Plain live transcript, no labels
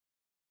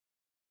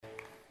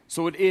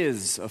So it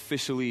is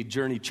officially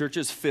Journey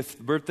Church's 5th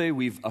birthday.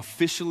 We've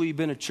officially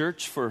been a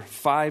church for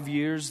 5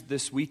 years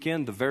this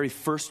weekend. The very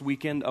first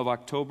weekend of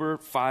October,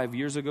 5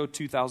 years ago,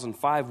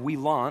 2005, we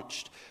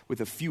launched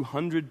with a few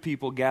hundred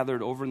people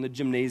gathered over in the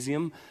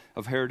gymnasium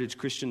of Heritage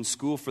Christian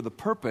School for the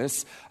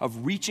purpose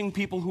of reaching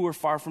people who are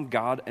far from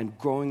God and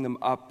growing them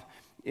up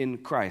in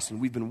Christ.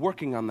 And we've been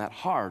working on that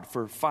hard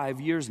for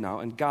 5 years now,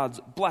 and God's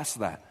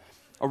blessed that.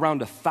 Around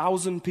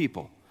 1,000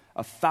 people.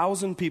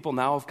 1,000 people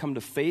now have come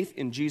to faith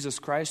in Jesus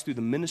Christ through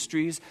the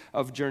ministries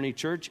of Journey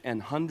Church,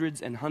 and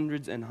hundreds and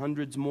hundreds and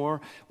hundreds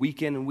more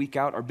week in and week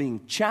out are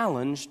being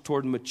challenged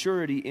toward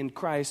maturity in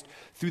Christ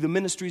through the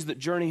ministries that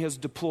Journey has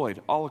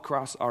deployed all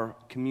across our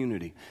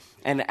community.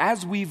 And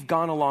as we've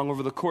gone along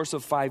over the course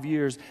of 5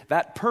 years,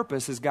 that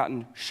purpose has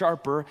gotten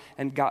sharper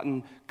and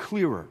gotten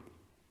clearer.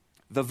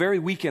 The very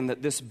weekend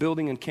that this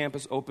building and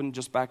campus opened,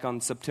 just back on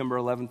September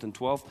 11th and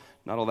 12th,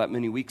 not all that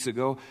many weeks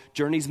ago,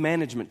 Journey's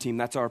management team,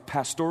 that's our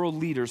pastoral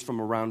leaders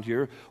from around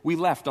here, we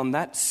left on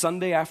that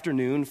Sunday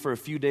afternoon for a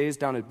few days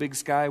down at Big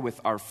Sky with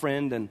our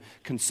friend and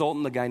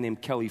consultant, a guy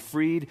named Kelly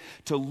Freed,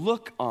 to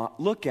look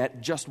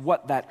at just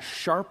what that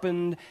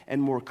sharpened and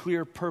more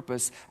clear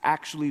purpose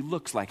actually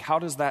looks like. How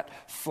does that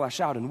flesh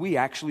out? And we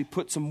actually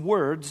put some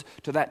words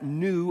to that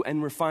new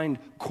and refined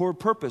core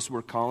purpose,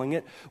 we're calling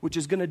it, which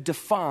is going to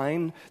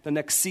define the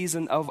next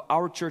season of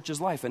our church's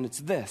life, and it's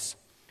this.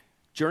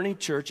 Journey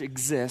Church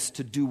exists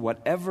to do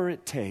whatever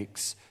it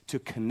takes to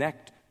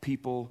connect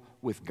people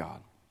with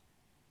God.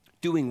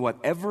 Doing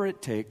whatever it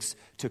takes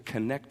to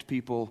connect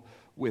people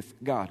with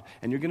God.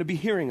 And you're going to be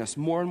hearing us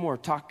more and more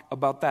talk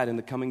about that in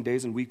the coming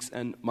days and weeks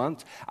and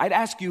months. I'd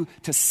ask you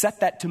to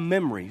set that to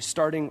memory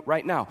starting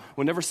right now.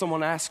 Whenever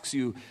someone asks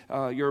you,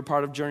 you're a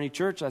part of Journey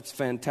Church, that's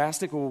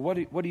fantastic. Well,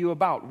 what are you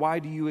about? Why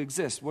do you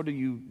exist? What do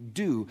you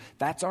do?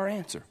 That's our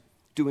answer.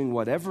 Doing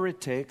whatever it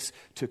takes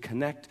to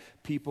connect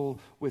people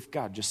with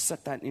God. Just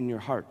set that in your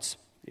hearts,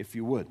 if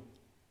you would.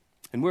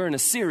 And we're in a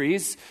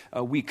series,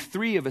 week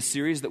 3 of a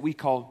series that we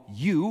call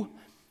You,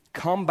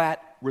 Combat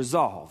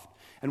Resolved.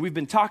 And we've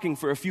been talking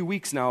for a few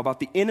weeks now about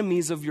the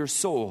enemies of your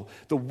soul,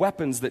 the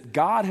weapons that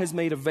God has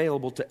made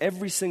available to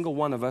every single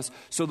one of us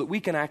so that we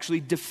can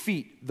actually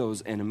defeat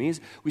those enemies.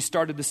 We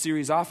started the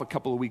series off a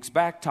couple of weeks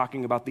back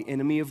talking about the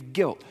enemy of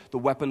guilt, the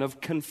weapon of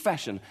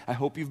confession. I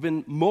hope you've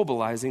been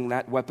mobilizing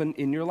that weapon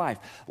in your life.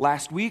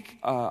 Last week,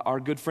 our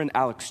good friend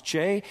Alex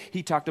Che,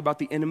 he talked about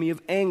the enemy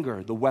of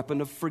anger, the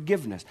weapon of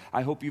forgiveness.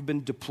 I hope you've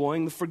been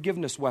deploying the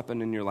forgiveness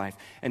weapon in your life.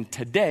 And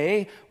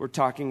today, we're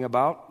talking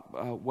about,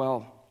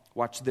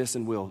 watch this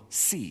and we'll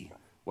see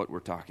what we're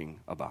talking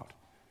about.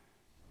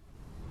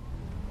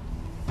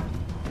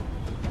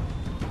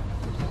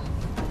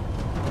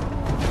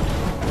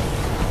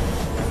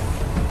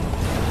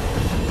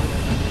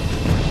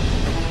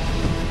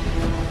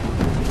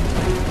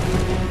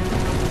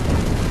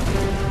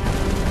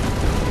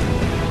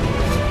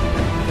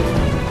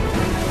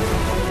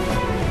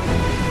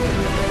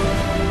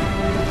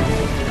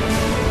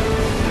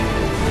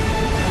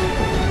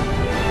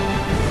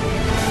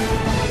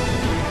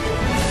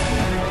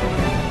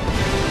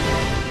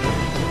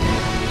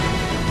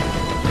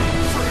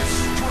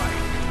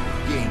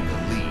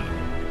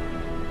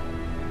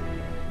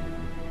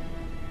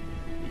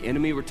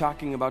 Enemy we're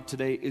talking about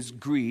today is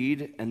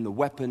greed, and the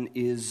weapon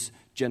is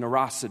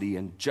generosity.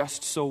 And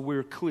just so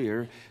we're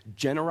clear,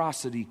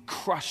 generosity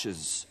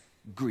crushes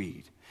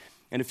greed.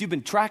 And if you've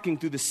been tracking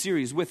through the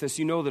series with us,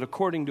 you know that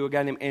according to a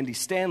guy named Andy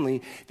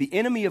Stanley, the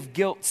enemy of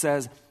guilt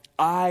says,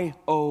 I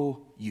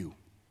owe you.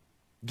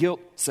 Guilt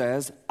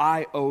says,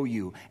 I owe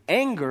you.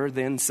 Anger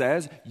then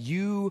says,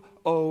 you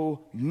owe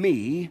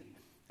me.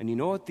 And you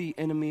know what the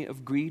enemy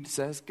of greed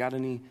says? Got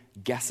any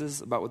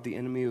guesses about what the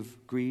enemy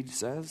of greed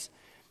says?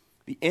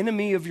 The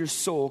enemy of your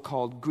soul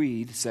called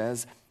greed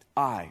says,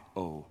 I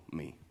owe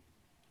me.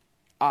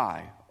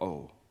 I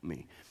owe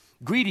me.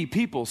 Greedy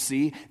people,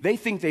 see, they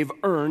think they've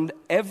earned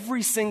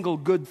every single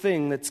good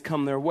thing that's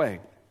come their way.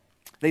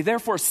 They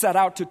therefore set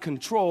out to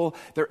control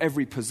their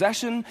every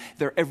possession,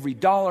 their every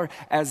dollar,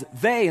 as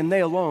they and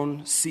they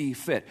alone see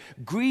fit.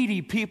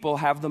 Greedy people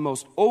have the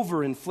most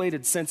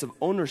overinflated sense of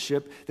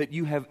ownership that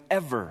you have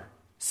ever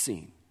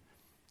seen.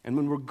 And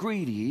when we're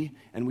greedy,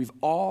 and we've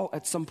all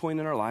at some point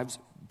in our lives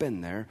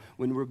been there,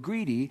 when we're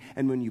greedy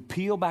and when you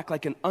peel back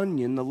like an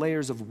onion the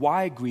layers of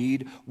why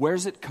greed,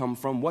 where's it come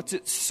from, what's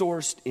it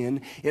sourced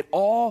in, it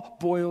all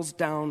boils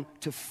down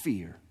to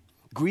fear.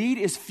 Greed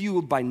is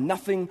fueled by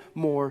nothing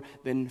more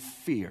than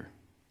fear.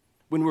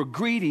 When we're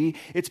greedy,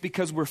 it's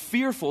because we're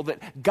fearful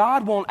that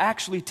God won't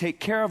actually take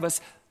care of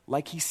us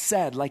like He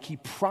said, like He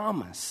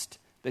promised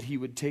that He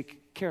would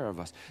take care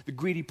of us. The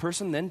greedy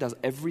person then does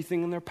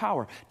everything in their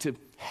power to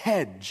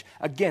hedge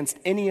against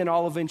any and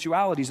all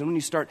eventualities. And when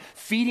you start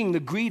feeding the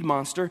greed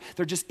monster,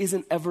 there just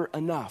isn't ever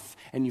enough.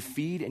 And you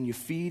feed and you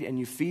feed and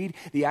you feed.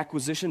 The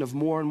acquisition of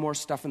more and more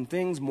stuff and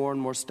things, more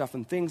and more stuff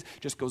and things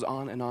just goes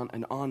on and on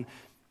and on.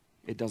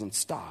 It doesn't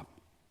stop.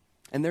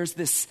 And there's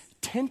this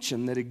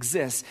tension that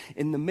exists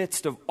in the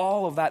midst of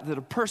all of that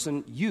a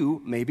person,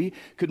 you maybe,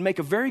 could make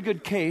a very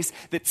good case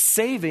that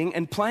saving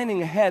and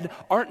planning ahead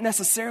aren't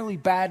necessarily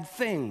bad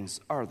things,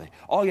 are they?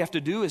 All you have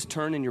to do is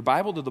turn in your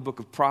Bible to the book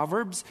of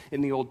Proverbs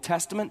in the Old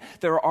Testament.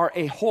 There are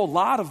a whole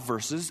lot of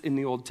verses in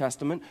the Old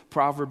Testament,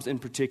 Proverbs in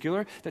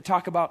particular, that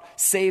talk about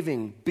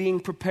saving, being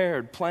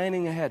prepared,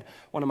 planning ahead.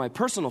 One of my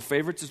personal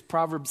favorites is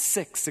Proverbs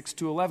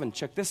 6:6-11.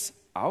 Check this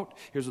out.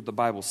 Here's what the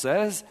Bible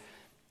says.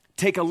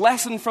 Take a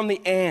lesson from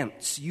the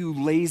ants, you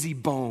lazy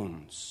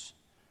bones.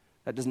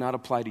 That does not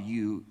apply to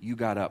you. You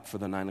got up for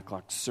the 9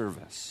 o'clock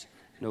service.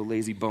 No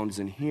lazy bones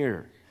in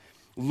here.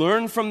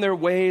 Learn from their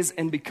ways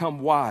and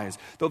become wise.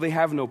 Though they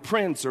have no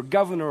prince or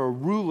governor or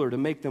ruler to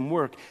make them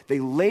work, they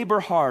labor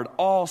hard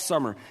all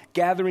summer,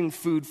 gathering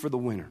food for the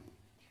winter.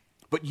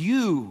 But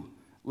you,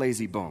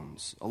 lazy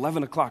bones,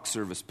 11 o'clock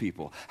service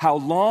people, how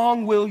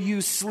long will you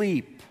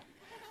sleep?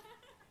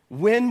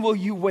 When will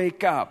you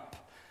wake up?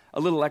 A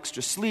little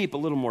extra sleep, a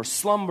little more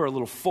slumber, a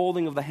little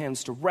folding of the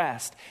hands to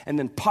rest, and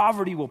then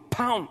poverty will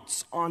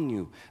pounce on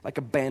you like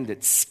a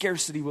bandit.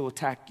 Scarcity will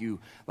attack you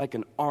like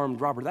an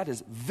armed robber. That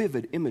is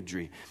vivid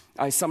imagery.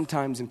 I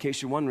sometimes, in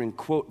case you're wondering,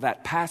 quote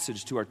that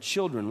passage to our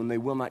children when they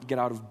will not get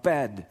out of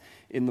bed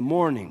in the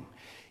morning.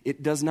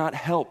 It does not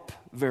help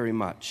very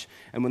much.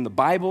 And when the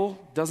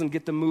Bible doesn't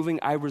get them moving,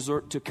 I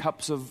resort to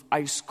cups of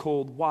ice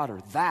cold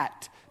water.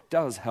 That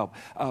does help.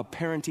 A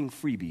parenting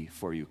freebie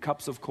for you,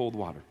 cups of cold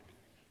water.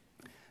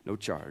 No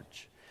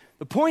charge.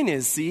 The point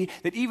is, see,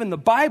 that even the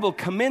Bible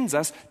commends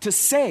us to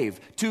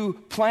save, to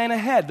plan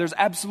ahead. There's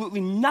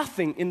absolutely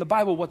nothing in the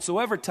Bible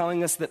whatsoever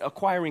telling us that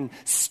acquiring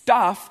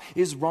stuff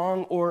is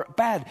wrong or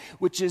bad,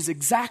 which is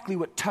exactly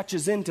what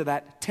touches into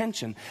that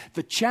tension.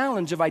 The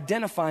challenge of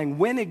identifying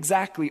when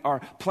exactly our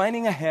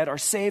planning ahead, our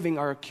saving,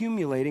 our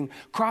accumulating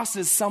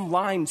crosses some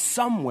line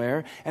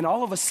somewhere and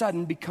all of a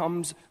sudden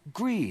becomes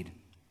greed.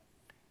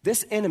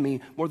 This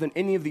enemy, more than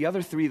any of the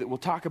other three that we'll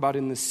talk about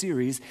in this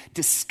series,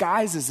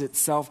 disguises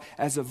itself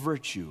as a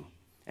virtue.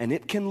 And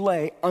it can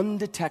lay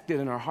undetected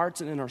in our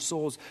hearts and in our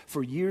souls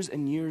for years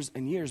and years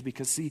and years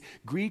because, see,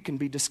 greed can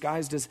be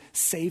disguised as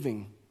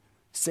saving.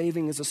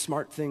 Saving is a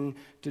smart thing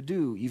to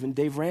do. Even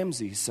Dave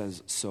Ramsey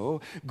says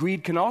so.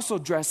 Greed can also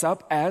dress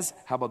up as,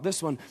 how about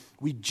this one?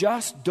 We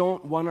just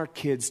don't want our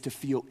kids to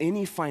feel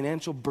any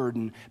financial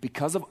burden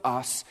because of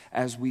us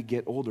as we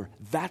get older.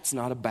 That's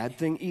not a bad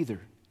thing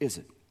either, is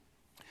it?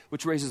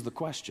 Which raises the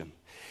question,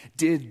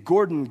 did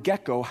Gordon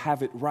Gekko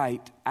have it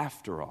right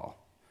after all?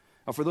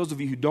 Now, for those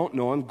of you who don't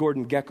know him,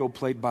 Gordon Gekko,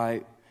 played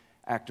by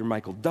actor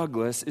Michael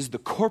Douglas, is the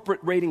corporate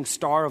rating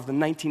star of the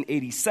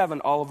 1987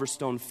 Oliver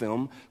Stone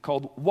film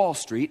called Wall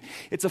Street.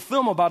 It's a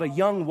film about a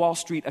young Wall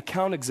Street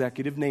account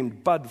executive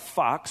named Bud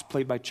Fox,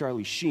 played by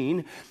Charlie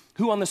Sheen,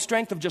 who on the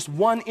strength of just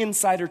one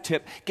insider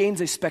tip gains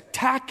a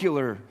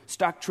spectacular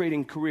stock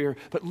trading career,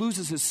 but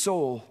loses his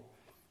soul,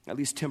 at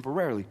least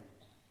temporarily.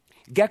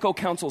 Gekko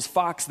counsels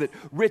Fox that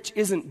Rich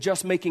isn't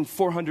just making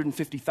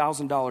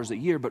 $450,000 a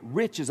year, but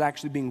Rich is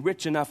actually being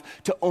rich enough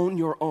to own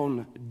your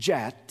own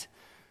jet,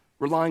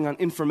 relying on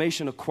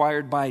information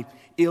acquired by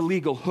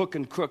illegal hook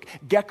and crook.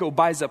 Gekko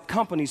buys up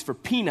companies for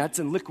peanuts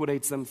and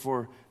liquidates them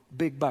for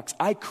big bucks.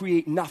 I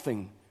create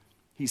nothing,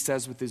 he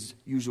says with his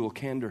usual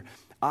candor.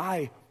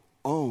 I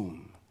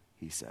own,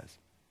 he says.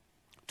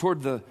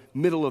 Toward the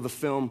middle of the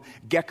film,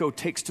 Gekko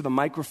takes to the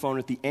microphone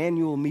at the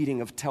annual meeting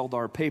of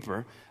Teldar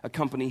Paper, a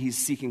company he's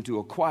seeking to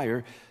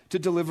acquire, to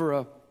deliver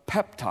a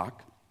pep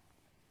talk.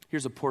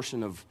 Here's a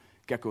portion of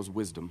Gekko's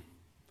wisdom.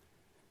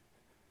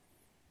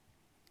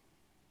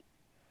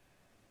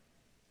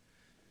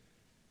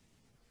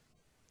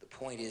 The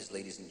point is,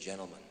 ladies and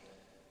gentlemen,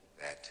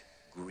 that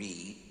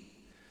greed,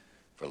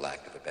 for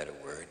lack of a better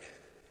word,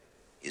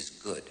 is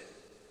good.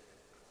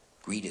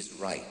 Greed is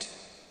right.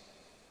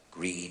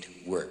 Greed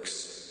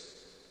works.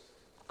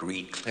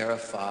 Greed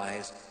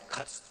clarifies,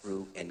 cuts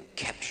through, and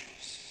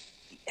captures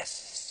the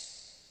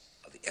essence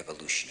of the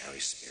evolutionary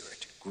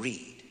spirit.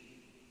 Greed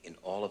in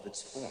all of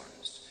its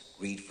forms.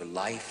 Greed for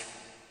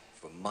life,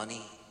 for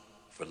money,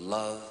 for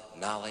love,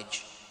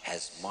 knowledge,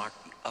 has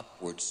marked the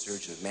upward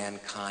surge of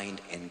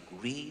mankind, and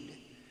greed,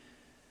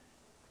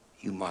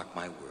 you mark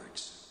my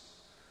words,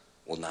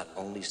 will not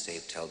only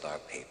save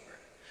Teldar Paper,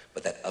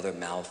 but that other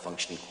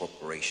malfunctioning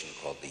corporation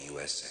called the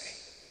USA.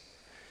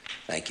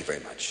 Thank you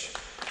very much.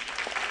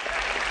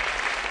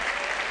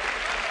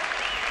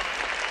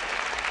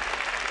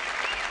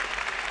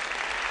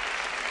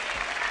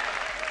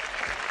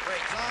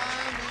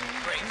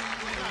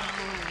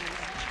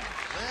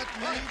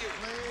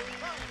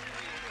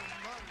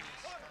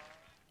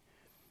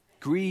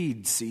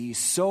 Greed, see,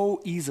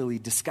 so easily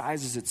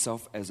disguises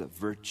itself as a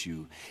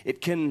virtue. It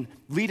can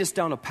lead us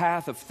down a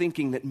path of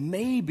thinking that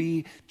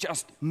maybe,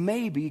 just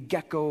maybe,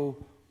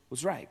 Gekko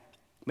was right.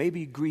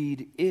 Maybe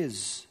greed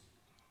is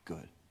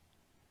good.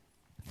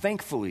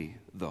 Thankfully,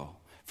 though,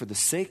 for the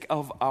sake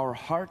of our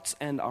hearts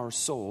and our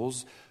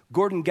souls,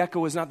 Gordon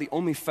Gekko is not the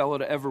only fellow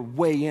to ever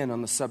weigh in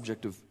on the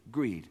subject of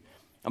greed.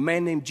 A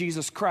man named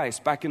Jesus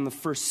Christ back in the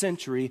first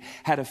century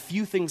had a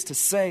few things to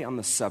say on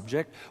the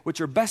subject, which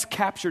are best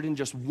captured in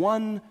just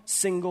one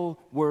single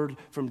word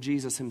from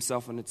Jesus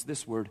himself, and it's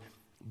this word: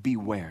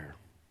 beware.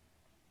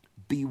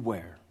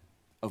 Beware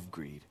of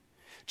greed.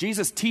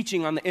 Jesus'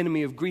 teaching on the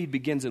enemy of greed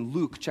begins in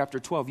Luke chapter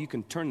 12. You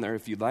can turn there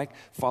if you'd like.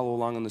 Follow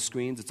along on the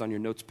screens. It's on your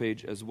notes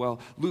page as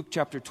well. Luke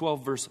chapter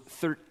 12, verse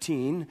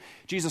 13.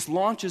 Jesus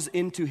launches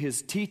into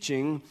his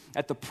teaching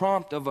at the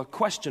prompt of a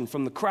question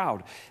from the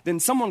crowd. Then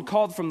someone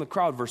called from the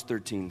crowd, verse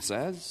 13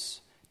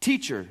 says,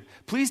 "Teacher,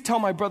 please tell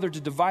my brother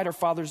to divide our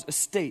father's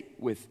estate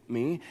with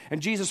me."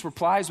 And Jesus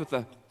replies with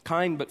a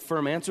kind but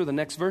firm answer. The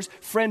next verse: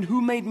 "Friend,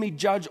 who made me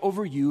judge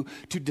over you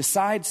to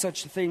decide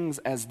such things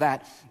as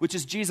that?" Which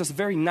is Jesus'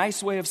 very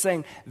nice way of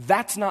saying,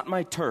 that's not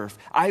my turf.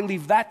 I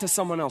leave that to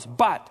someone else.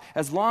 But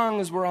as long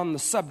as we're on the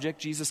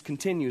subject, Jesus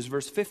continues.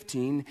 Verse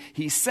 15,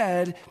 he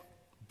said,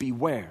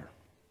 beware.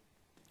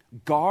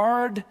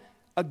 Guard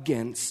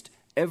against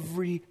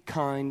every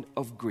kind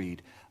of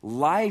greed.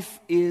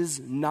 Life is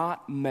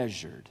not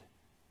measured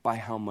by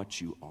how much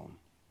you own.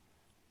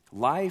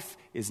 Life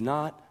is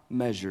not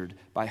measured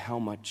by how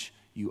much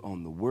you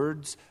own. The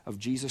words of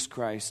Jesus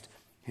Christ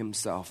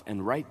himself.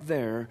 And right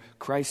there,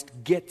 Christ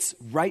gets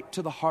right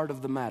to the heart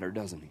of the matter,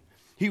 doesn't he?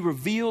 He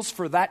reveals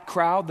for that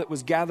crowd that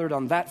was gathered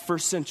on that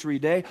first century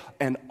day,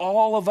 and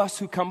all of us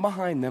who come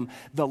behind them,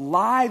 the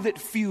lie that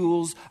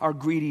fuels our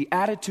greedy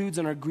attitudes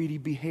and our greedy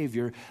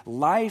behavior.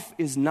 Life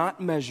is not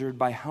measured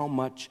by how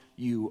much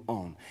you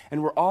own.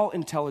 And we're all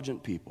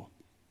intelligent people.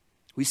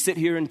 We sit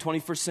here in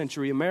 21st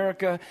century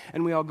America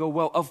and we all go,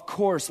 well, of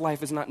course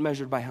life is not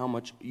measured by how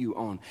much you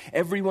own.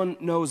 Everyone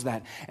knows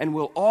that. And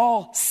we'll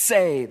all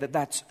say that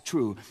that's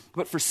true.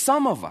 But for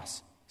some of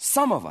us,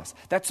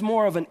 that's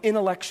more of an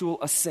intellectual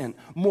assent,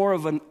 more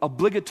of an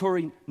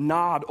obligatory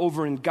nod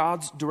over in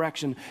God's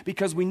direction,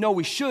 because we know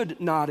we should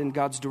nod in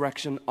God's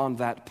direction on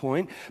that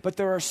point. But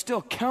there are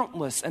still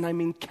countless, and I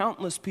mean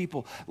countless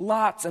people,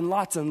 lots and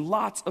lots and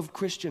lots of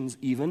Christians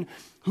even,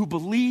 who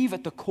believe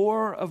at the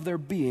core of their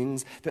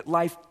beings that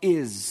life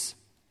is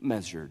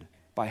measured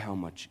by how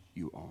much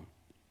you own.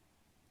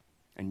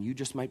 And you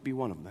just might be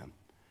one of them.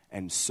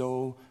 And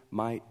so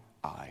might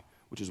I.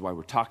 Which is why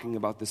we're talking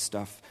about this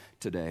stuff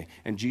today.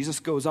 And Jesus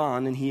goes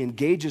on and he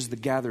engages the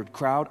gathered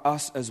crowd,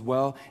 us as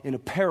well, in a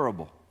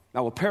parable.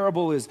 Now, a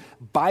parable is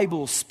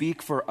Bible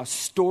speak for a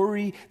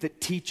story that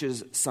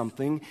teaches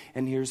something.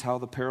 And here's how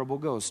the parable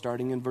goes,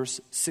 starting in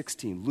verse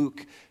 16,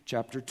 Luke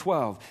chapter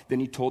 12. Then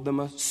he told them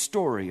a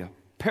story, a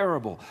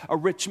parable. A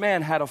rich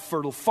man had a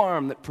fertile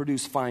farm that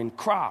produced fine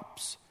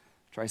crops.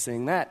 Try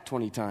saying that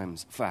 20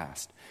 times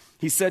fast.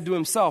 He said to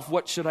himself,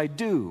 "What should I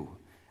do?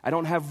 I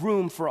don't have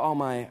room for all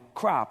my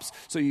crops."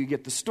 So you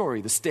get the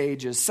story. The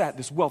stage is set.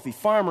 This wealthy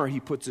farmer, he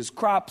puts his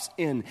crops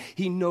in.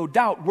 He no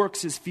doubt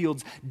works his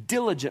fields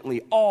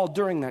diligently all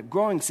during that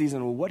growing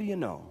season. Well, what do you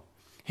know?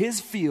 His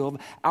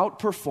field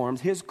outperforms,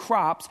 his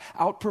crops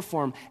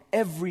outperform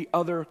every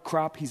other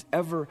crop he's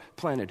ever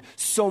planted.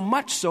 So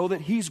much so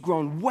that he's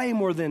grown way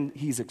more than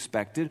he's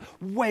expected,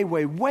 way,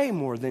 way, way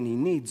more than he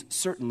needs,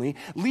 certainly,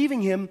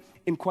 leaving him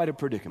in quite a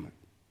predicament,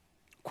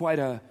 quite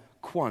a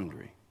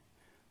quandary.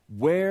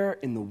 Where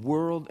in the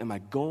world am I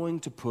going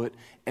to put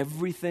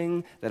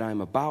everything that I'm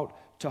about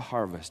to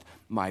harvest?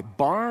 My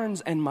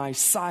barns and my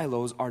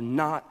silos are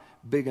not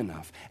big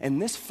enough.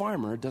 And this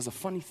farmer does a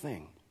funny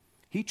thing.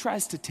 He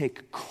tries to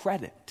take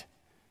credit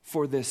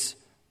for this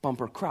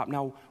bumper crop.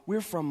 Now, we're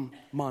from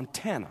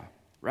Montana,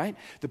 right?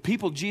 The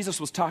people Jesus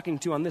was talking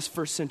to on this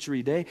first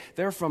century day,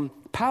 they're from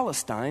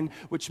Palestine,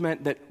 which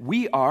meant that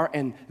we are,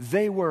 and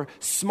they were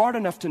smart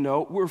enough to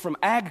know, we're from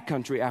ag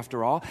country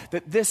after all,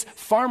 that this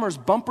farmer's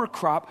bumper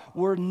crop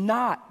were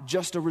not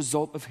just a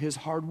result of his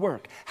hard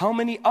work. How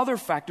many other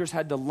factors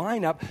had to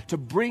line up to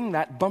bring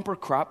that bumper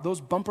crop, those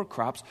bumper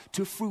crops,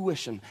 to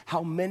fruition?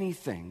 How many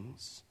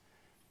things?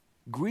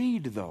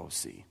 Greed, though,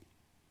 see,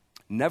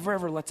 never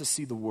ever lets us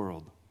see the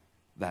world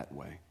that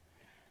way.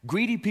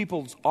 Greedy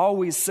people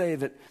always say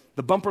that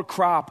the bumper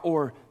crop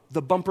or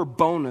the bumper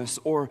bonus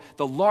or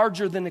the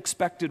larger than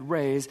expected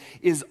raise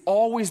is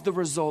always the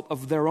result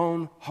of their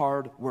own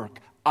hard work.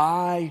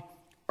 I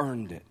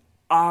earned it.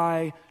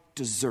 I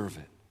deserve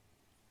it.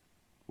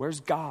 Where's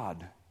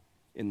God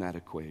in that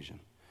equation?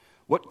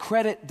 What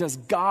credit does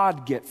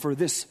God get for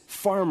this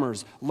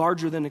farmer's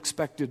larger than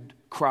expected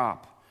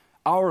crop?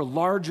 Our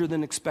larger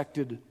than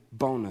expected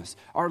bonus?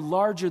 Our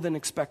larger than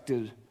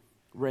expected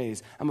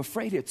raise? I'm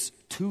afraid it's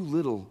too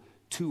little,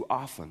 too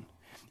often.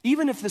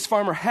 Even if this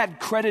farmer had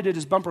credited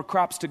his bumper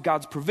crops to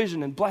God's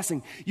provision and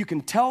blessing, you can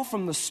tell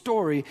from the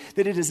story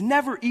that it has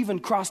never even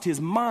crossed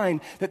his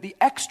mind that the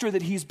extra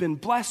that he's been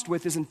blessed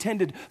with is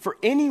intended for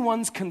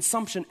anyone's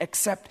consumption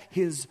except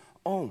his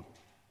own.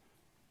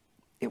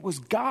 It was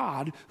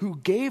God who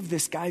gave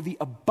this guy the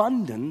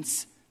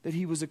abundance that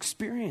he was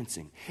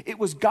experiencing. It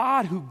was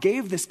God who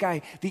gave this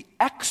guy the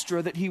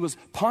extra that he was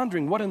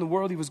pondering what in the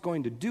world he was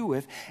going to do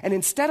with. And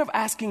instead of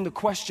asking the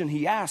question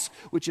he asked,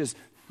 which is,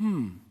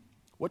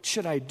 what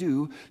should I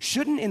do?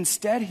 Shouldn't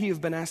instead he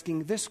have been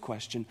asking this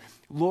question,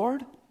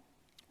 Lord,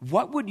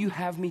 what would you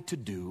have me to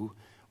do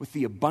with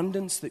the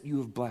abundance that you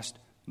have blessed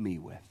me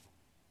with?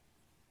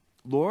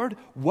 Lord,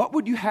 what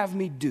would you have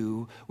me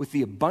do with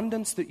the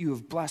abundance that you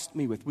have blessed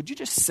me with? Would you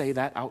just say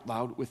that out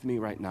loud with me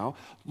right now?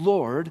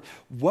 Lord,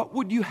 what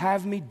would you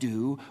have me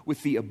do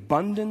with the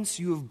abundance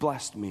you have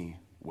blessed me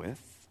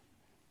with?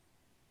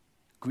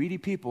 Greedy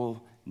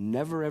people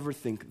never ever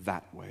think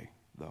that way,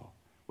 though.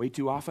 Way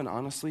too often,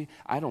 honestly,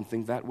 I don't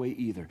think that way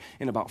either.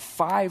 In about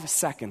 5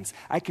 seconds,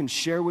 I can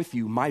share with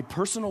you my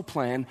personal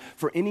plan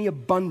for any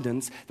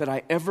abundance that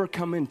I ever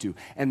come into.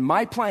 And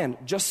my plan,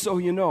 just so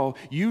you know,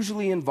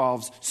 usually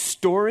involves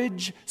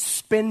storage,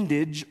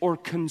 spendage, or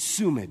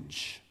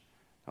consumage.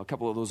 Now, a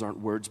couple of those aren't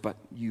words, but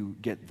you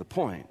get the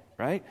point,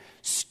 right?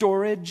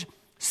 Storage,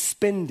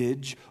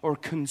 spendage, or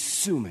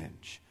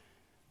consumage.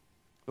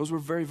 Those were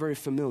very, very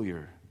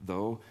familiar,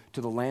 though,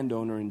 to the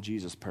landowner in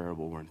Jesus'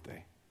 parable, weren't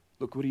they?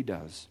 Look what he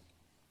does.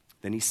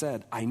 Then he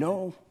said, I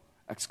know,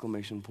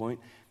 exclamation point,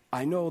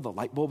 I know the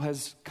light bulb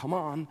has come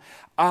on.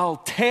 I'll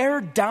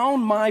tear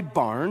down my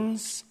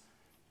barns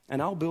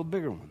and I'll build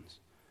bigger ones.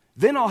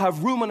 Then I'll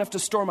have room enough to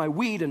store my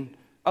wheat and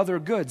other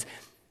goods.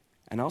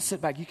 And I'll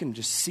sit back. You can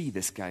just see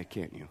this guy,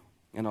 can't you?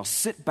 And I'll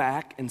sit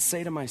back and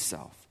say to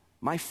myself,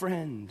 my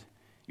friend,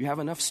 you have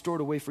enough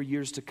stored away for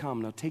years to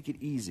come. Now take it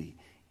easy.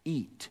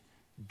 Eat,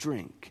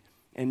 drink,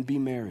 and be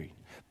merry.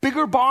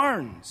 Bigger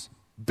barns.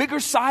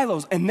 Bigger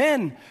silos, and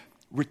then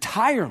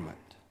retirement.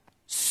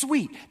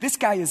 Sweet. This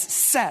guy is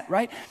set,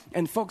 right?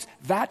 And folks,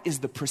 that is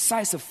the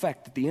precise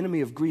effect that the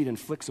enemy of greed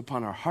inflicts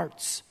upon our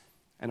hearts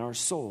and our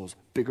souls.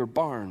 Bigger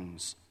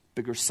barns,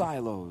 bigger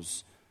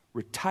silos,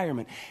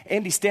 retirement.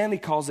 Andy Stanley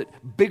calls it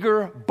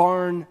bigger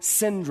barn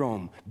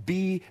syndrome,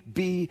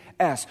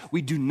 BBS.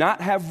 We do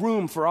not have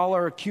room for all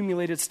our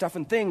accumulated stuff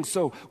and things,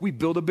 so we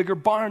build a bigger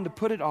barn to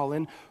put it all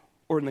in.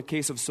 Or in the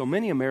case of so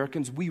many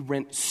Americans, we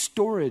rent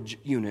storage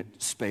unit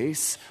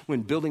space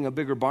when building a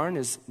bigger barn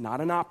is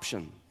not an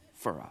option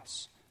for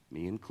us,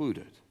 me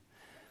included.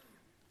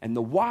 And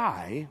the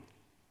why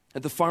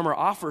that the farmer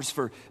offers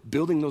for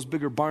building those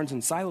bigger barns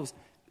and silos,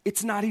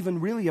 it's not even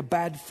really a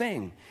bad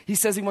thing. He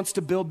says he wants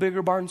to build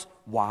bigger barns.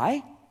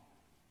 Why?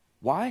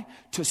 Why?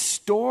 To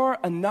store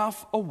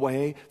enough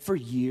away for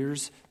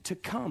years to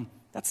come.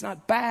 That's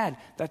not bad.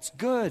 That's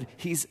good.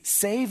 He's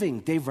saving.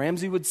 Dave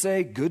Ramsey would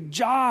say, good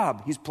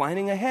job. He's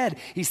planning ahead.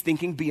 He's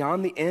thinking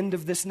beyond the end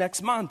of this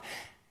next month.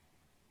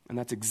 And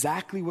that's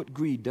exactly what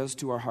greed does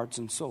to our hearts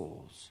and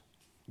souls.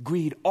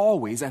 Greed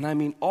always, and I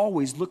mean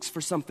always, looks for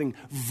something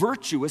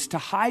virtuous to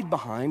hide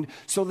behind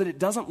so that it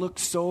doesn't look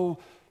so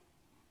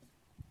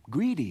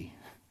greedy.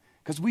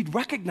 Because we'd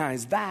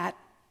recognize that,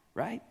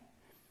 right?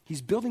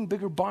 He's building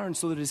bigger barns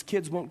so that his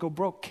kids won't go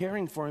broke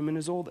caring for him in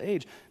his old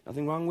age.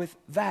 Nothing wrong with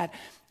that.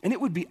 And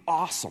it would be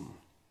awesome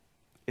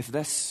if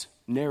this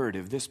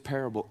narrative, this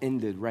parable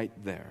ended right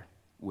there,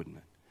 wouldn't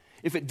it?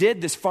 If it did,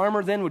 this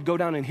farmer then would go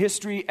down in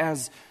history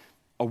as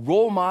a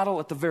role model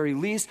at the very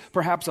least,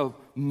 perhaps a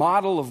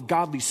model of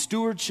godly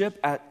stewardship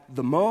at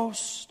the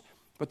most.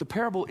 But the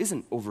parable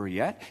isn't over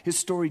yet. His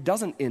story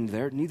doesn't end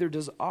there, neither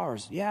does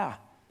ours. Yeah,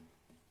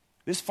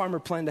 this farmer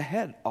planned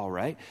ahead, all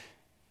right.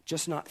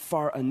 Just not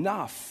far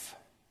enough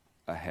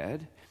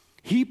ahead.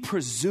 He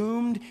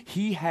presumed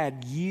he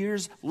had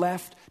years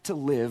left to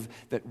live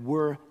that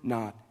were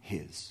not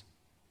his,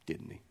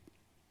 didn't he?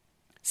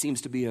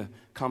 Seems to be a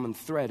common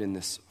thread in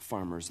this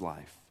farmer's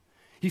life.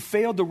 He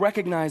failed to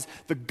recognize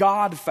the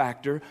God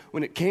factor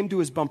when it came to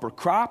his bumper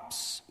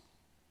crops,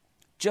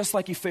 just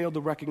like he failed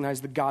to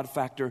recognize the God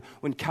factor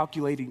when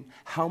calculating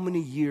how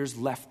many years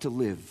left to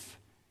live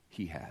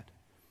he had.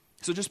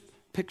 So just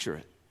picture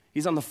it.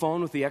 He's on the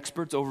phone with the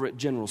experts over at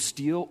General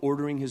Steel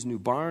ordering his new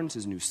barns,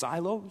 his new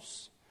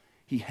silos.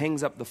 He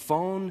hangs up the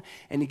phone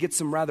and he gets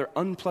some rather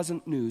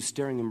unpleasant news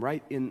staring him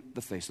right in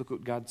the face. Look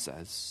what God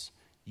says.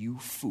 You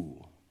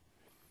fool.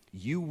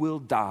 You will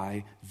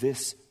die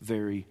this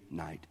very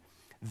night.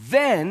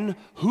 Then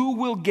who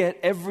will get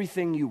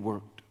everything you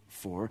worked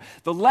for?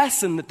 The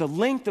lesson that the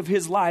length of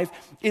his life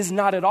is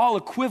not at all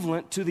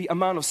equivalent to the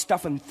amount of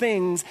stuff and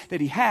things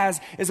that he has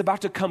is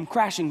about to come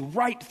crashing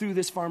right through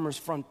this farmer's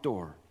front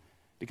door.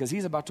 Because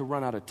he's about to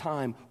run out of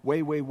time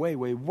way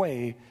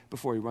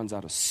before he runs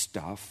out of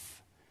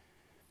stuff.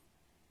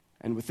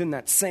 And within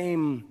that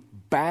same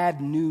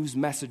bad news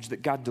message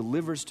that God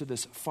delivers to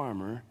this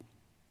farmer,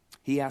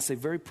 he asks a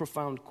very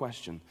profound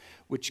question,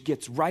 which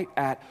gets right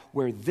at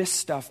where this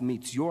stuff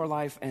meets your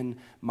life and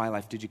my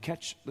life. Did you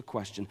catch the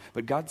question?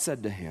 But God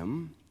said to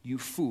him, you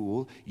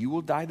fool, you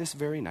will die this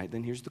very night.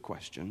 Then here's the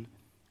question.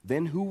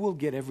 Then who will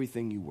get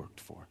everything you worked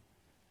for?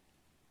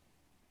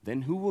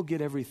 Then who will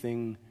get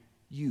everything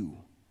you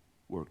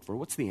worked for?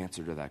 What's the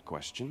answer to that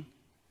question?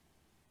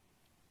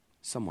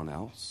 Someone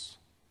else.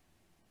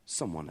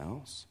 Someone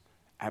else.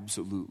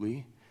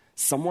 Absolutely.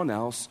 Someone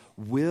else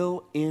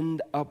will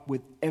end up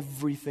with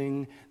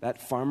everything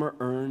that farmer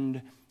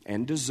earned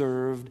and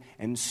deserved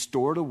and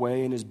stored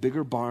away in his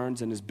bigger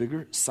barns and his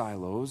bigger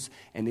silos.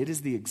 And it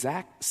is the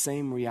exact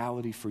same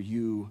reality for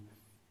you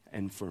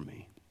and for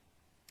me.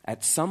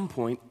 At some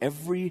point,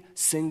 every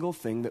single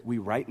thing that we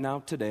right now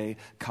today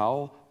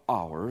call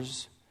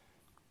ours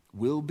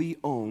will be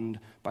owned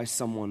by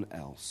someone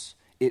else.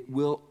 It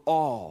will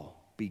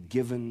all be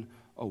given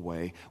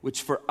away,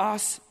 which for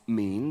us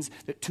means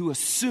that to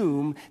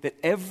assume that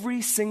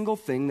every single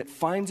thing that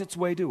finds its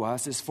way to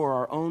us is for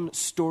our own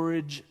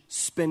storage,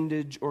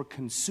 spendage, or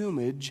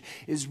consumage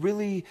is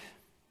really,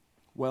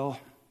 well,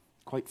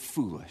 quite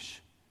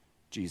foolish,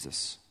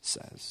 Jesus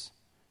says.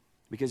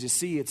 Because you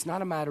see, it's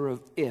not a matter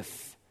of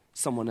if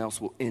someone else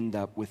will end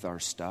up with our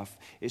stuff.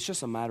 It's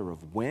just a matter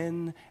of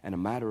when and a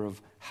matter of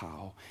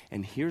how.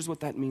 And here's what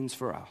that means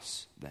for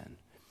us then.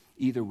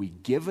 Either we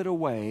give it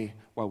away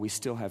while we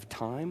still have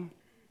time,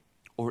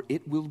 or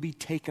it will be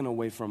taken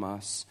away from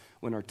us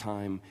when our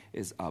time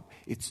is up.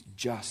 It's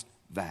just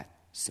that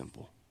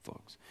simple,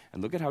 folks.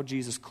 And look at how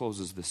Jesus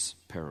closes this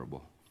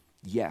parable.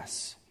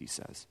 Yes, he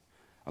says,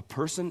 a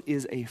person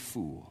is a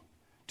fool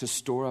to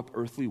store up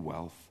earthly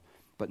wealth,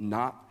 but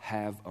not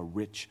have a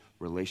rich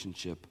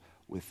relationship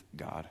with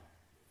God.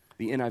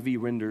 The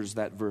NIV renders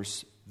that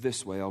verse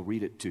this way. I'll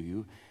read it to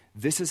you.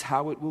 This is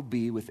how it will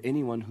be with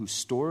anyone who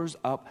stores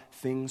up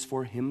things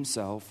for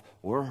himself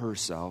or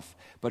herself,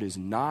 but is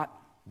not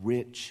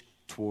rich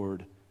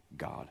toward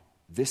God.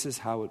 This is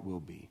how it will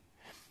be.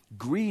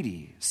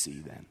 Greedy, see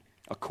then,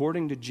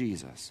 according to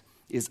Jesus,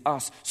 is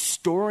us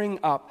storing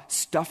up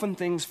stuff and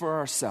things for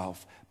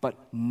ourselves, but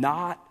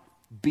not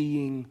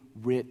being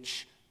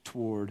rich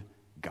toward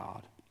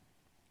God.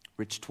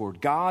 Rich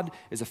toward God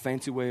is a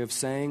fancy way of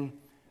saying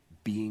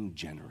being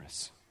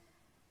generous.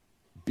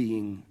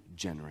 Being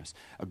generous.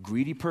 A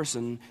greedy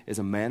person is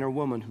a man or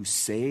woman who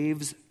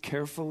saves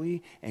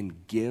carefully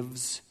and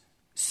gives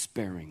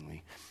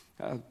sparingly.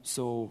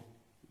 So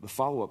the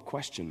follow-up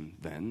question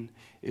then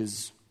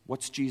is,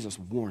 what's Jesus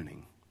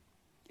warning?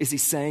 Is he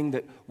saying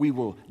that we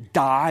will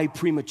die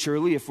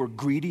prematurely if we're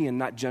greedy and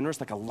not generous,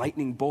 like a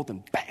lightning bolt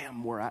and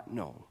bam, we're at?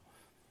 No,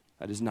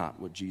 that is not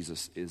what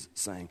Jesus is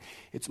saying.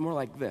 It's more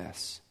like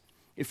this.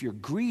 If you're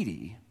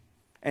greedy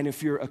and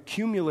if your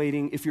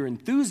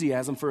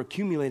enthusiasm for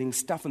accumulating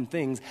stuff and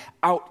things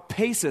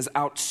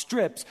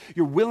outstrips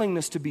your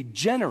willingness to be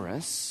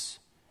generous,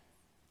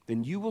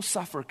 then you will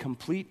suffer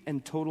complete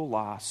and total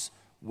loss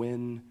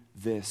when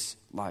this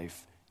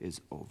life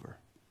is over.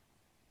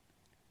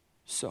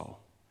 So,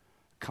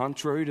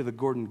 contrary to the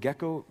Gordon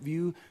Gekko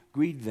view,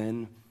 greed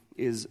then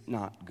is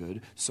not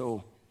good.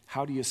 So,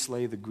 how do you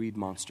slay the greed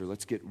monster?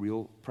 Let's get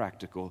real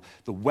practical.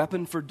 The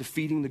weapon for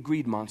defeating the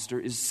greed monster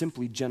is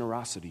simply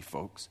generosity,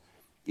 folks.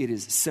 It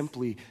is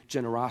simply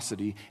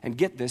generosity. And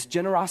get this,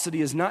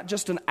 generosity is not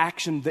just an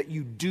action that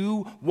you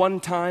do one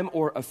time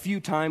or a few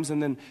times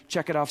and then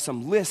check it off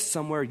some list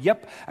somewhere.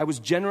 Yep, I was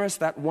generous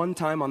that one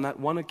time on that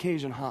one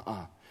occasion.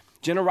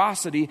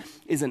 Generosity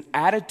is an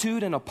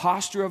attitude and a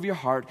posture of your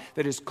heart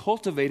that is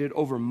cultivated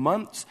over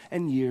months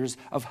and years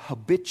of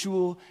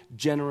habitual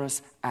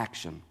generous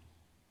action.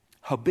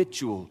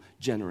 Habitual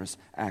generous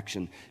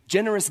action.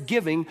 Generous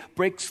giving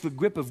breaks the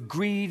grip of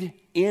greed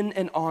in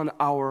and on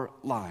our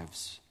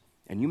lives.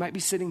 And you might be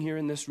sitting here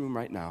in this room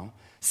right now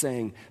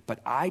saying, but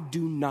I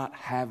do not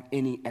have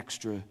any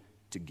extra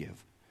to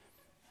give.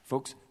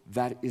 Folks,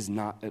 that is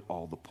not at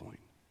all the point.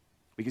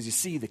 Because you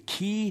see, the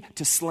key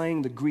to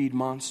slaying the greed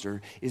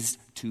monster is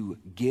to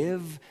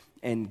give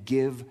and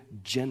give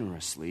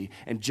generously.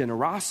 And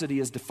generosity,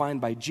 as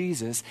defined by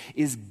Jesus,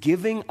 is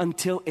giving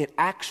until it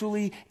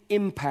actually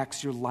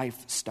impacts your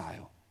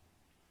lifestyle.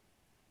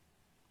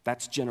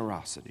 That's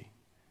generosity.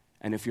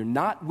 And if you're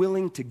not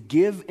willing to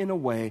give in a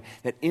way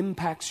that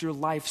impacts your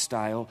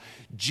lifestyle,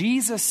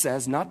 Jesus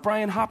says, not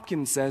Brian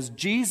Hopkins says,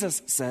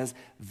 Jesus says,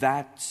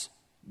 that's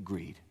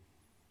greed.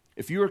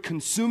 If you are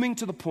consuming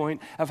to the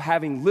point of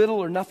having little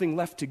or nothing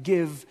left to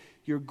give,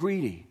 you're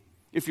greedy.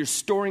 If you're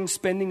storing,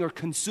 spending, or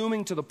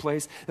consuming to the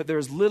place that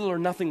there's little or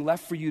nothing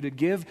left for you to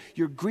give,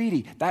 you're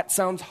greedy. That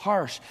sounds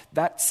harsh.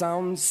 That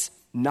sounds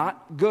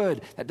not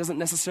good. That doesn't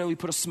necessarily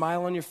put a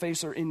smile on your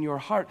face or in your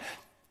heart.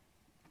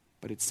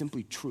 But it's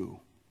simply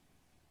true.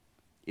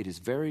 It is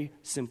very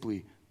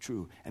simply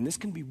true. And this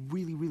can be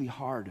really, really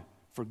hard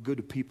for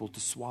good people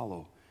to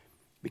swallow.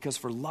 Because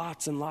for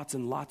lots and lots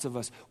and lots of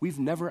us, we've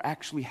never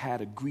actually had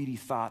a greedy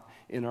thought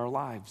in our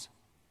lives.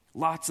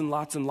 Lots and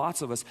lots and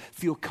lots of us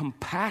feel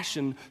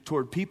compassion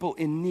toward people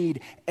in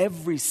need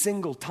every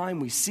single time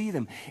we see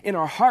them. In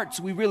our hearts,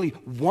 we really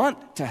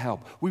want to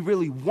help. We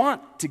really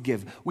want to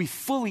give. We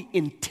fully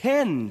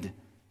intend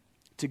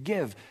to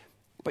give.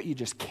 But you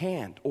just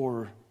can't,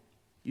 or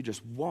you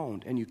just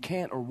won't. And you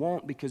can't or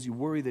won't because you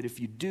worry that if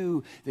you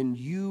do, then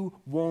you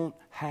won't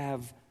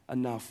have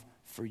enough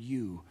for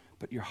you.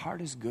 But your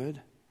heart is good.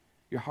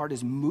 Your heart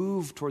is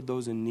moved toward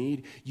those in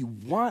need. You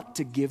want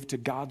to give to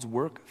God's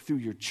work through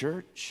your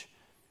church.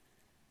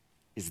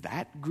 Is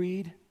that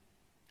greed?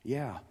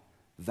 Yeah,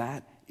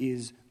 that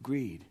is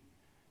greed.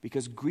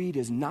 Because greed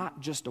is not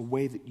just a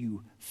way that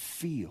you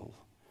feel.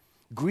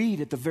 Greed,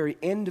 at the very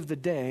end of the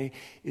day,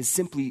 is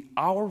simply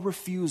our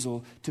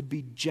refusal to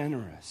be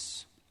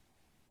generous.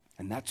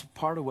 And that's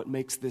part of what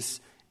makes this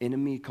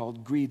enemy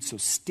called greed so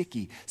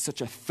sticky, such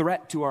a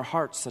threat to our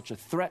hearts, such a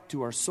threat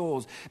to our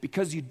souls,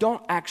 because you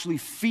don't actually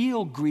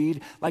feel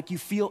greed like you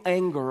feel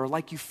anger or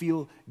like you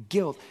feel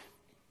guilt.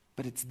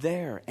 But it's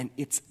there, and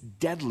it's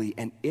deadly,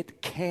 and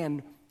it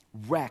can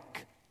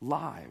wreck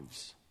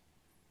lives.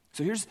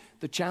 So here's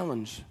the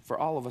challenge for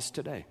all of us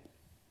today.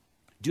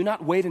 Do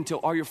not wait until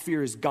all your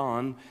fear is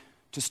gone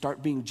to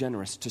start being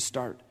generous, to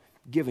start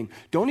giving.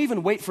 Don't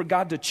even wait for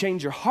God to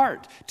change your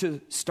heart to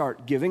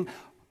start giving,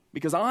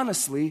 because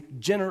honestly,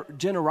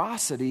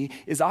 generosity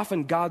is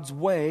often God's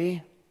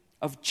way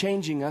of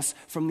changing us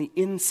from the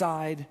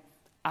inside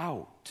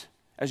out.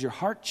 As your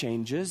heart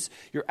changes,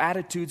 your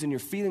attitudes and your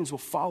feelings will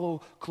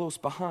follow close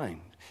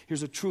behind.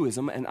 Here's a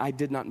truism, and I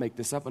did not make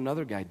this up,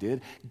 another guy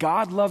did.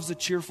 God loves a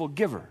cheerful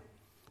giver,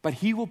 but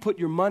he will put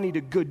your money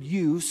to good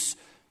use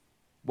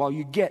while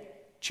you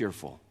get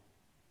cheerful.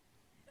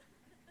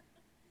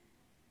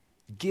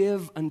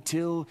 Give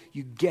until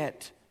you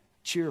get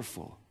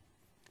cheerful.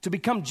 To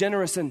become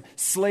generous and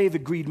slay the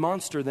greed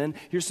monster, then,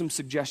 here's some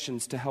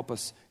suggestions to help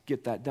us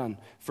get that done.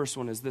 First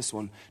one is this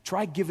one.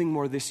 Try giving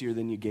more this year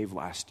than you gave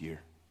last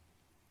year.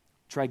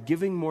 Try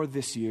giving more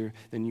this year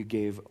than you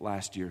gave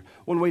last year.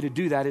 One way to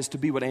do that is to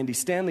be what Andy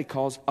Stanley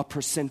calls a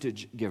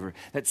percentage giver.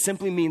 That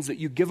simply means that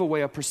you give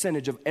away a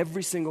percentage of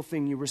every single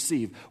thing you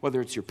receive,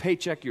 whether it's your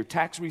paycheck, your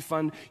tax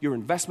refund, your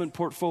investment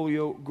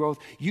portfolio growth.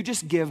 You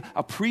just give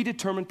a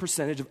predetermined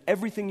percentage of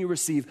everything you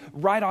receive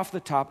right off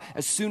the top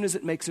as soon as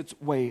it makes its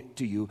way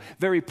to you.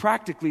 Very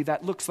practically,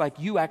 that looks like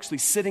you actually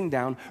sitting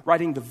down,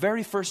 writing the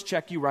very first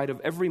check you write of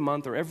every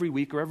month or every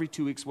week or every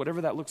 2 weeks, whatever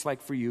that looks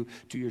like for you,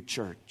 to your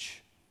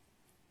church.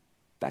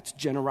 That's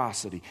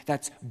generosity.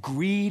 That's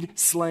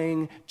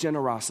greed-slaying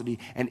generosity.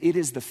 And it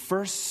is the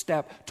first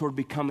step toward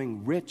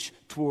becoming rich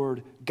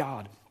toward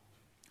God.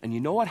 And you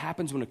know what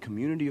happens when a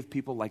community of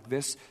people like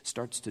this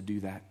starts to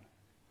do that?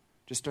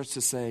 Just starts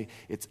to say,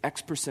 it's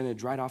X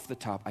percentage right off the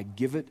top. I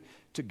give it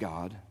to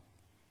God.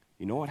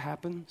 You know what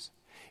happens?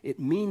 It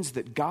means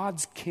that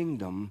God's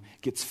kingdom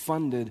gets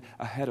funded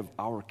ahead of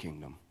our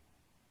kingdom.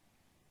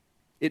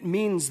 It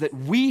means that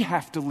we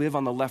have to live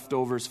on the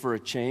leftovers for a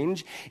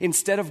change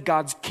instead of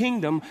God's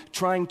kingdom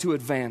trying to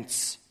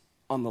advance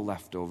on the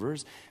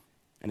leftovers.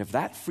 And if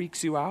that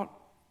freaks you out,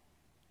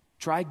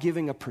 try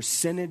giving a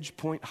percentage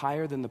point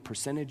higher than the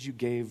percentage you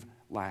gave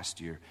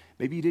last year.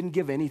 Maybe you didn't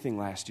give anything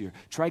last year.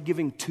 Try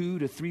giving 2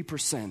 to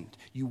 3%.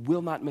 You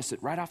will not miss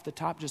it. Right off the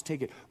top, just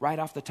take it right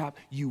off the top.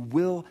 You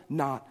will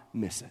not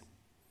miss it.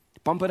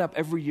 Bump it up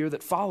every year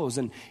that follows,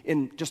 and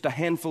in just a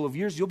handful of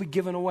years, you'll be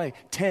giving away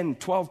 10,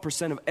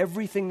 12% of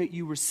everything that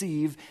you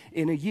receive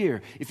in a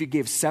year. If you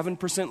gave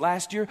 7%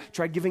 last year,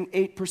 try giving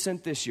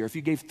 8% this year. If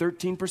you gave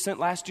 13%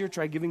 last year,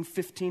 try giving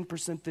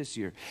 15% this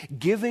year.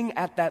 Giving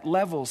at that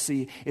level,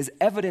 see, is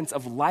evidence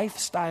of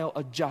lifestyle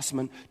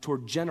adjustment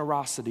toward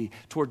generosity,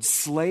 toward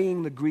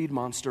slaying the greed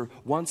monster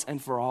once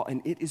and for all,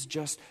 and it is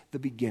just the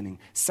beginning.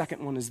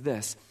 Second one is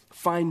this: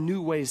 find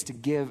new ways to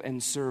give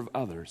and serve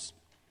others.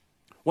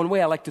 One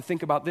way I like to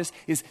think about this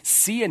is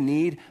see a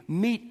need,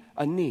 meet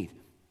a need.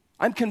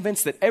 I'm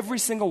convinced that every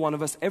single one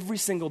of us, every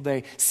single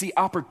day, see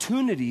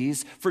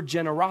opportunities for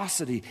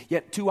generosity,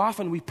 yet too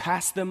often we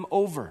pass them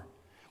over.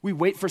 We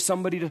wait for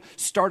somebody to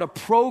start a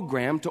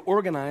program to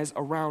organize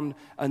around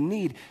a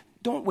need.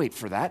 Don't wait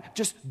for that.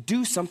 Just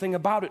do something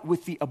about it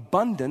with the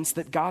abundance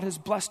that God has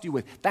blessed you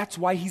with. That's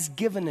why He's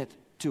given it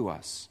to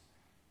us.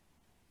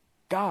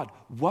 God,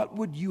 what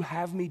would you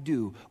have me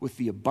do with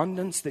the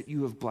abundance that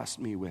you have blessed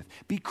me with?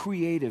 Be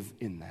creative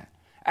in that.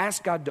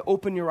 Ask God to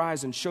open your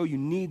eyes and show you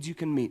needs you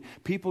can meet,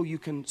 people you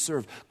can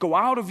serve. Go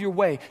out of your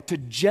way to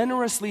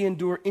generously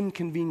endure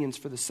inconvenience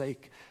for the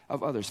sake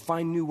of others.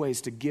 Find new ways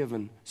to give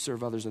and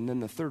serve others. And then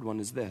the third one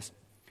is this: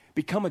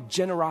 become a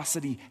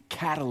generosity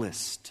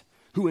catalyst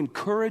who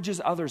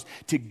encourages others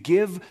to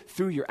give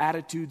through your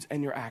attitudes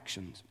and your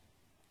actions.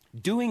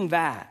 Doing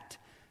that,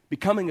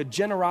 becoming a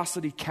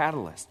generosity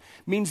catalyst,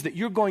 means that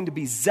you're going to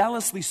be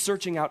zealously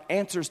searching out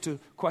answers to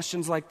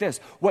questions like this: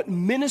 what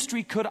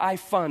ministry could I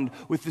fund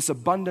with this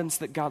abundance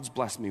that God's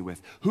blessed me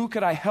with? Who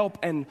could I help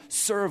and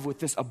serve with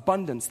this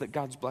abundance that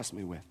God's blessed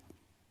me with?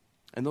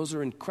 And those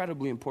are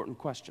incredibly important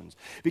questions,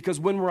 because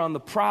when we're on the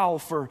prowl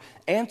for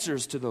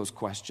answers to those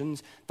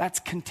questions,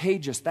 that's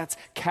contagious, that's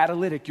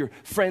catalytic. Your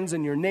friends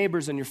and your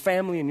neighbors and your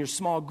family and your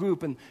small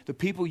group and the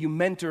people you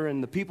mentor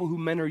and the people who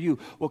mentor you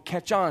will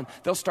catch on.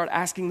 They'll start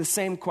asking the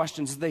same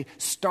questions as they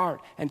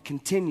start and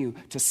continue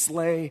to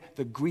slay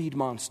the greed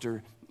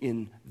monster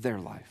in their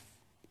life.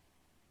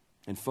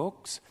 And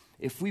folks,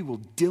 if we will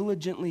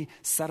diligently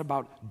set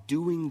about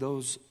doing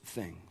those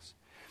things,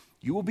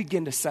 you will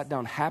begin to set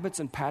down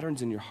habits and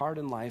patterns in your heart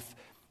and life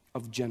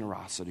of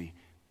generosity.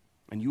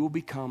 And you will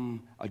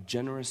become a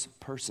generous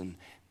person.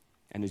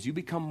 And as you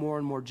become more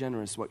and more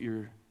generous, what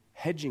you're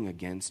hedging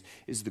against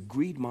is the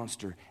greed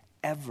monster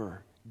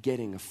ever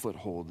getting a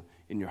foothold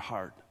in your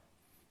heart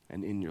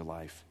and in your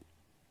life.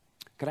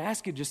 Could I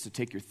ask you just to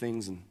take your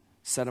things and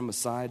set them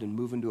aside and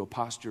move into a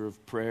posture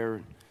of prayer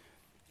and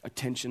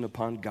attention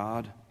upon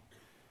God,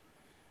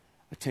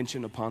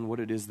 attention upon what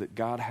it is that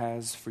God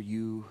has for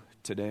you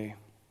today?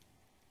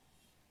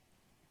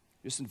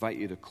 just invite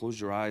you to close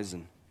your eyes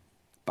and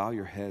bow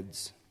your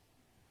heads.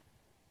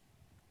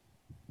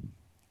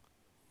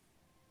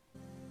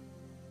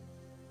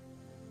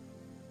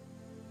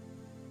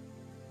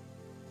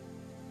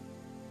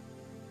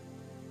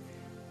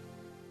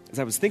 As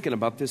I was thinking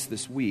about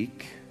this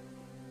week,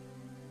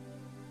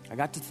 I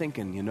got to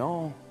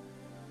thinking,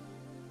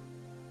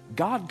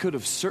 God could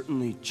have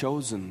certainly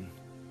chosen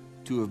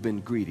to have been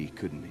greedy,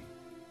 couldn't he?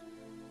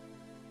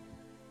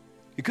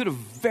 He could have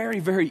very,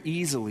 very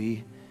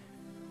easily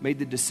made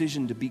the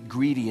decision to be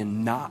greedy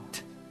and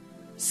not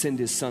send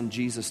his son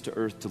Jesus to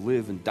earth to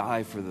live and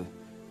die for the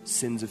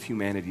sins of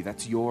humanity.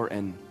 That's your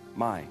and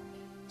my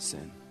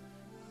sin.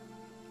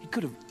 He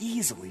could have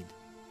easily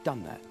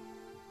done that.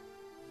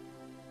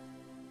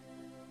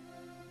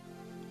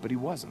 But he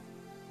wasn't.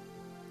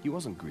 He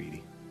wasn't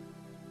greedy.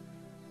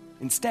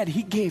 Instead,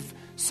 he gave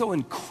so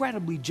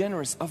incredibly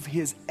generous of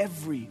his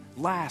every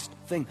last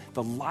thing,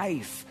 the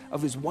life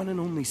of his one and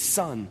only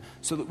son,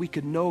 so that we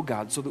could know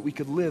God, so that we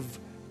could live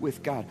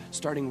with God,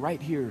 starting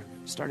right here,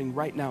 starting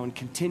right now, and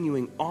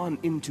continuing on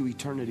into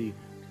eternity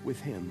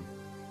with him.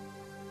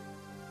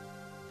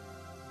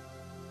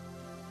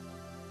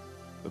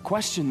 The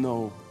question,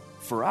 though,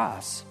 for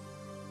us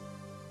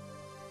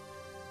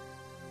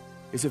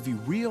is, if you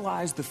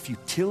realize the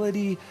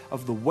futility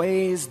of the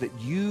ways that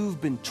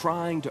you've been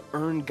trying to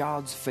earn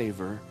God's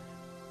favor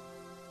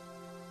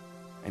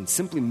and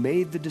simply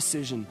made the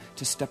decision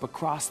to step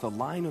across the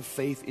line of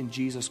faith in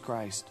Jesus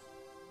Christ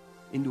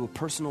into a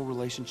personal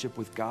relationship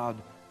with God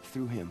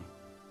through him.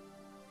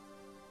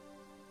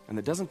 And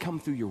that doesn't come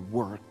through your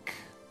work.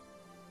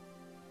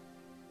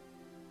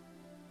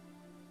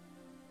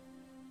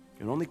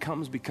 It only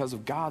comes because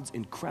of God's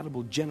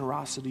incredible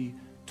generosity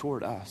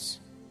toward us.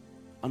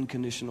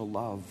 Unconditional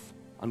love,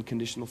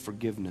 unconditional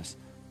forgiveness,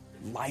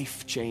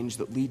 life change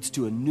that leads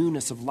to a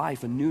newness of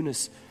life, a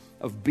newness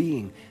of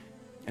being.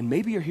 And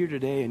maybe you're here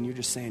today and you're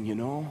just saying,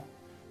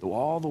 though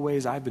all the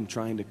ways I've been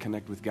trying to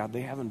connect with God,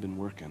 they haven't been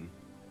working.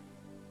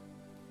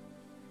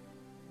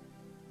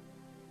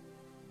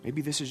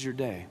 Maybe this is your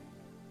day.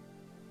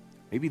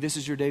 Maybe this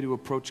is your day to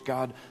approach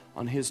God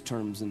on his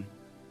terms and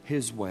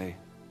his way,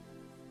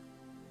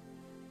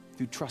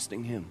 through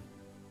trusting him,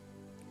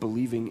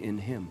 believing in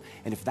him.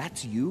 And if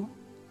that's you,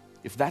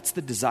 if that's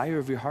the desire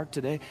of your heart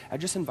today, I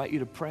just invite you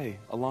to pray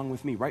along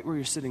with me, right where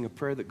you're sitting, a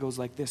prayer that goes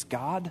like this: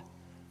 God,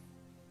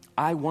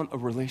 I want a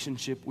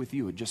relationship with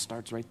you. It just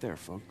starts right there,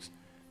 folks.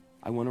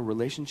 I want a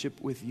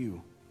relationship with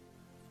you.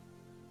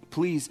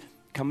 Please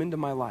come into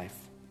my life.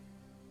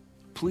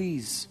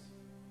 Please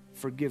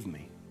forgive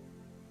me.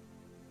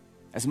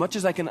 As much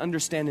as I can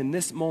understand in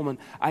this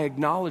moment, I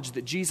acknowledge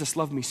that Jesus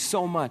loved me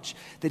so much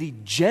that he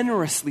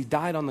generously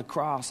died on the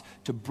cross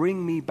to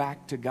bring me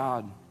back to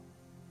God.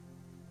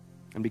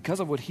 And because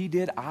of what he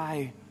did,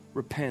 I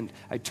repent.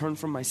 I turn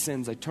from my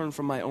sins. I turn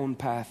from my own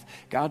path.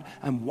 God,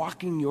 I'm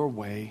walking your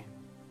way.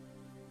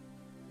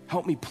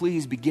 Help me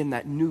please begin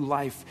that new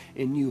life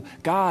in you.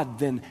 God,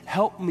 then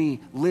help me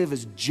live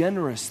as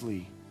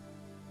generously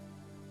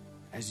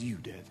as you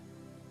did.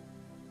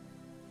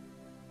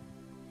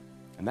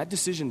 And that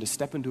decision to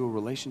step into a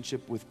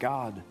relationship with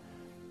God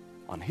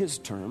on his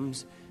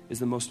terms is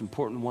the most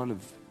important one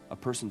of a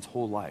person's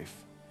whole life.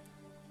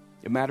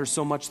 It matters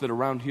so much that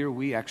around here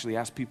we actually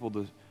ask people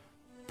to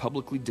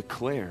publicly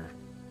declare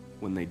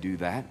when they do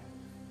that.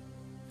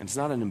 And it's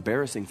not an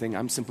embarrassing thing.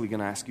 I'm simply going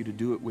to ask you to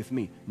do it with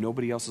me.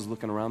 Nobody else is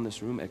looking around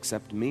this room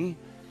except me.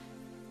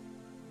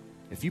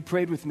 If you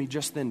prayed with me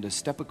just then to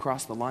step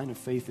across the line of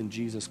faith in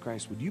Jesus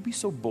Christ, would you be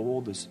so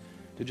bold as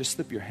to just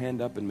slip your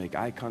hand up and make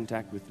eye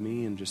contact with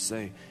me and just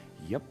say,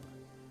 yep,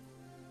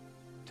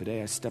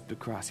 today I stepped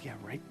across. Yeah,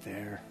 right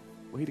there.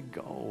 Way to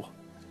go.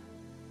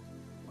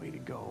 Way to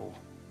go.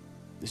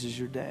 This is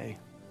your day.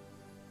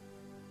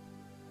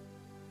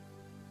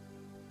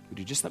 Would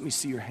you just let me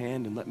see your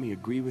hand and let me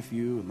agree with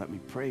you and let me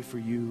pray for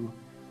you?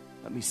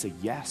 Let me say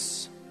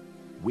yes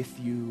with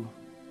you.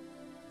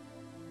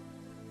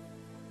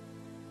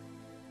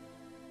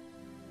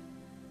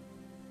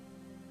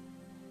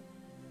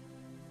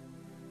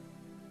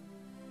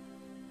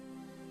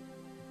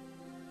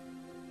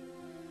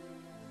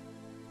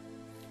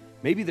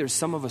 Maybe there's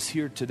some of us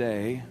here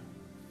today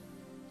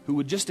who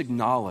would just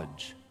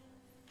acknowledge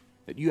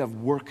that you have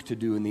work to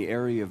do in the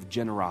area of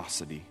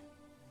generosity,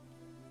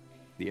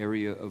 the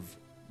area of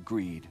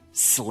greed,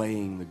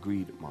 slaying the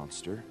greed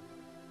monster.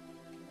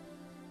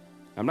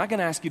 I'm not going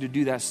to ask you to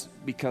do that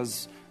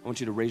because I want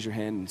you to raise your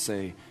hand and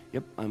say,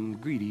 yep, I'm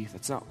greedy.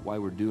 That's not why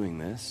we're doing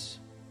this.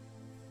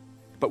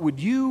 But would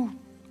you,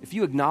 if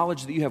you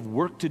acknowledge that you have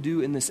work to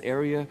do in this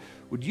area,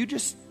 would you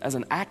just, as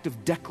an act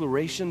of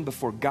declaration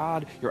before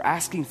God, you're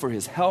asking for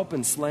his help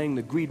in slaying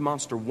the greed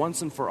monster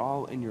once and for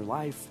all in your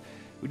life,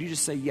 would you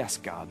just say, yes,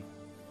 God?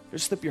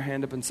 Just slip your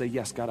hand up and say,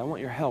 yes, God, I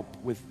want your help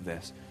with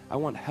this. I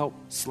want help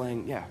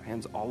slaying,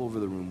 hands all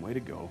over the room. Way to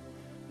go.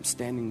 I'm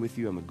standing with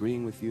you. I'm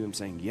agreeing with you. I'm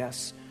saying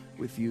yes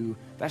with you.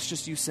 That's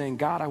just you saying,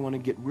 God, I want to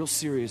get real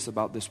serious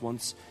about this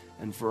once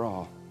and for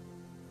all.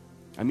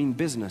 I mean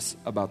business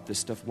about this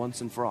stuff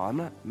once and for all. I'm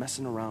not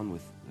messing around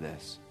with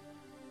this.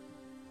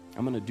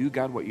 I'm going to do,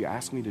 God, what you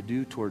asked me to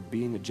do toward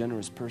being a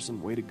generous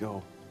person. Way to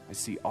go. I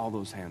see all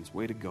those hands.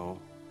 Way to go.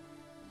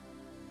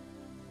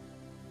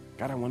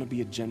 God, I want to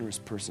be a generous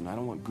person. I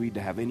don't want greed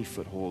to have any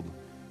foothold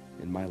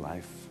in my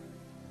life.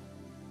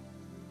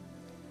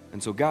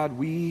 And so, God,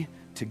 we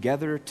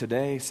together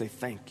today say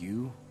thank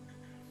you.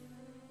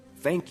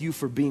 Thank you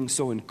for being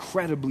so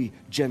incredibly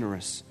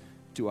generous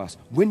to us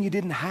when you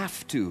didn't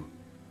have to.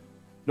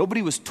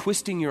 Nobody was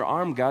twisting your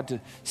arm, God,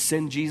 to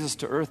send Jesus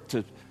to earth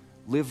to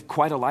live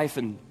quite a life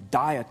and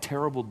die a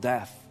terrible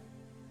death.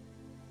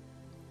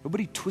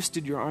 Nobody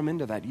twisted your arm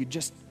into that. You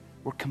just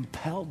were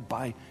compelled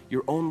by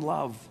your own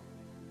love.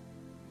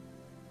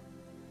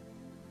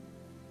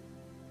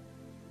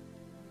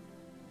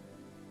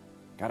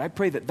 God, I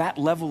pray that that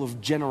level of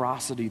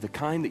generosity, the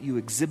kind that you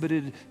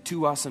exhibited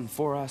to us and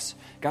for us,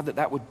 God,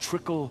 that would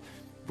trickle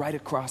right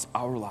across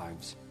our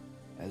lives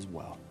as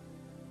well.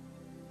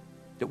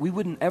 That we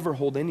wouldn't ever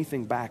hold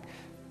anything back.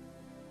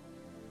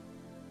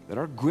 That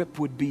our grip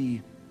would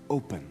be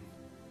open.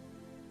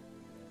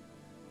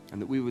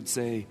 And that we would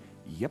say,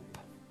 yep,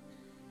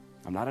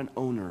 I'm not an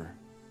owner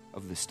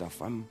of this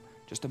stuff. I'm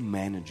just a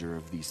manager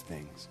of these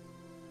things.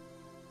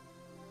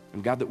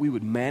 And God, that we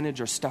would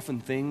manage our stuff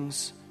and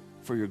things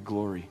for your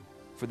glory,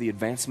 for the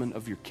advancement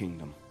of your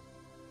kingdom.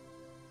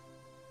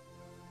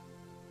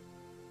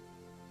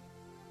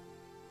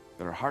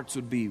 That our hearts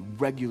would be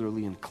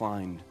regularly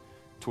inclined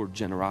toward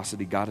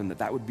generosity, God, and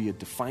that would be a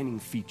defining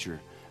feature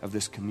of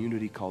this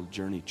community called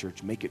Journey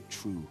Church. Make it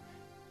true,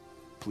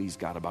 please,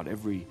 God, about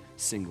every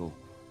single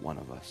one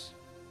of us.